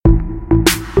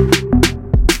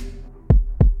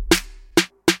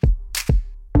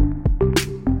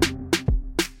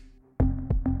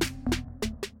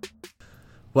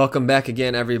Welcome back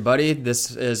again, everybody.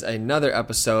 This is another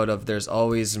episode of There's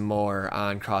Always More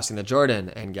on Crossing the Jordan.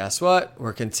 And guess what?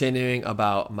 We're continuing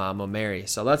about Mama Mary.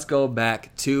 So let's go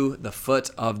back to the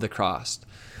foot of the cross.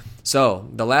 So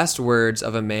the last words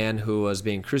of a man who was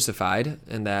being crucified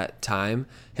in that time,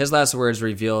 his last words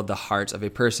revealed the heart of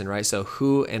a person, right? So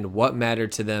who and what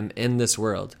mattered to them in this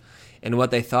world and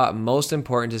what they thought most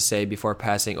important to say before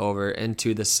passing over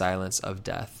into the silence of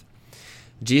death.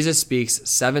 Jesus speaks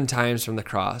 7 times from the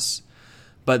cross,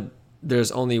 but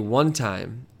there's only one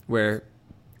time where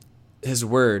his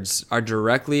words are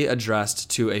directly addressed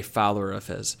to a follower of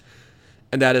his,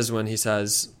 and that is when he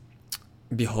says,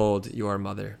 "Behold your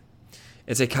mother."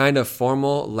 It's a kind of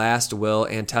formal last will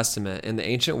and testament. In the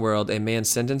ancient world, a man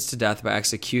sentenced to death by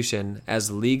execution was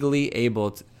legally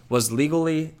able to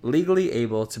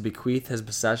bequeath his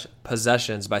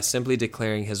possessions by simply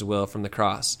declaring his will from the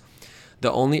cross.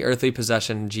 The only earthly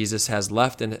possession Jesus has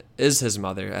left is his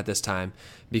mother at this time,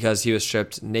 because he was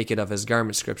stripped naked of his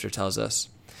garment, Scripture tells us.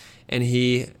 And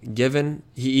he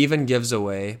even gives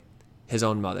away his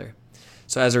own mother.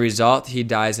 So as a result, he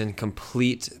dies in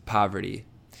complete poverty.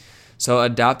 So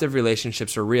adoptive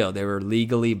relationships were real. They were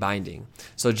legally binding.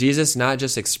 So Jesus not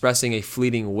just expressing a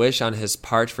fleeting wish on his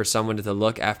part for someone to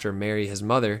look after Mary, his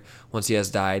mother, once he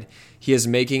has died, he is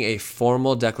making a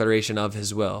formal declaration of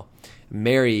his will.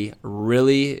 Mary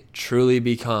really, truly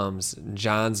becomes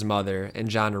John's mother, and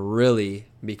John really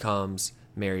becomes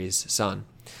Mary's son.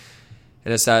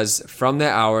 And it says, from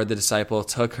that hour, the disciple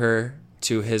took her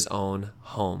to his own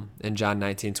home in John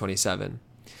 19:27.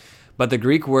 But the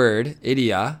Greek word,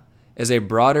 idia, is a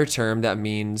broader term that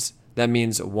means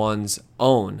one's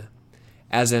own,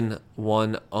 as in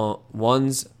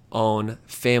one's own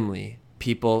family,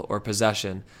 people, or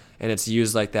possession. And it's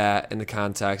used like that in the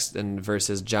context in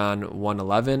verses John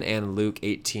 1:11 and Luke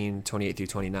 18:28 through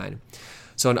 29.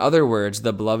 So in other words,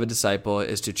 the beloved disciple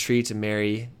is to treat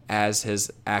Mary as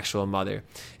his actual mother.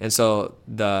 And so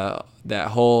that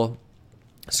whole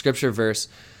scripture verse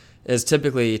is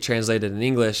typically translated in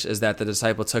English is that the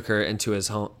disciple took her into his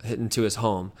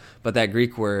home. But that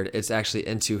Greek word, it's actually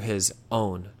into his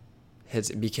own.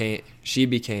 She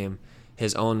became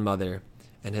his own mother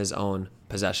and his own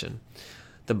possession.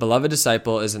 The beloved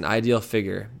disciple is an ideal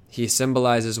figure. He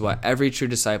symbolizes what every true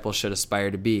disciple should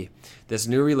aspire to be. This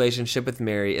new relationship with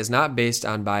Mary is not based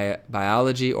on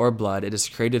biology or blood. It is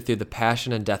created through the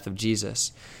passion and death of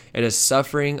Jesus. It is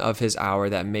suffering of his hour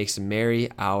that makes Mary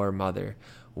our mother.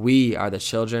 We are the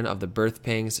children of the birth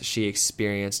pangs she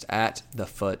experienced at the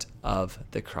foot of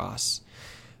the cross.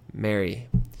 Mary,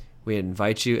 we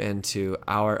invite you into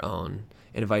our own.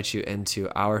 Invite you into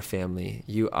our family.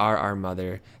 You are our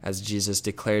mother, as Jesus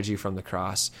declared you from the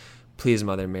cross. Please,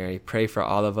 Mother Mary, pray for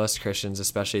all of us Christians,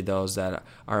 especially those that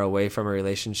are away from a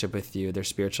relationship with you, their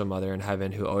spiritual mother in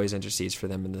heaven, who always intercedes for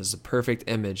them. And this is a perfect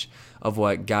image of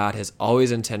what God has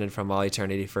always intended from all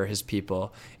eternity for his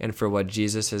people, and for what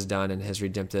Jesus has done in his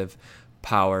redemptive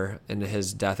power in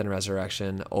his death and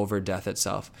resurrection over death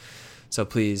itself. So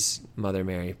please, Mother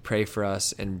Mary, pray for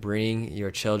us and bring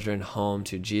your children home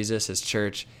to Jesus, his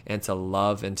church, and to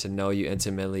love and to know you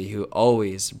intimately, who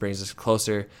always brings us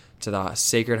closer to the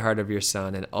sacred heart of your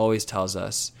Son and always tells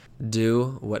us,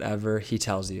 do whatever he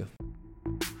tells you.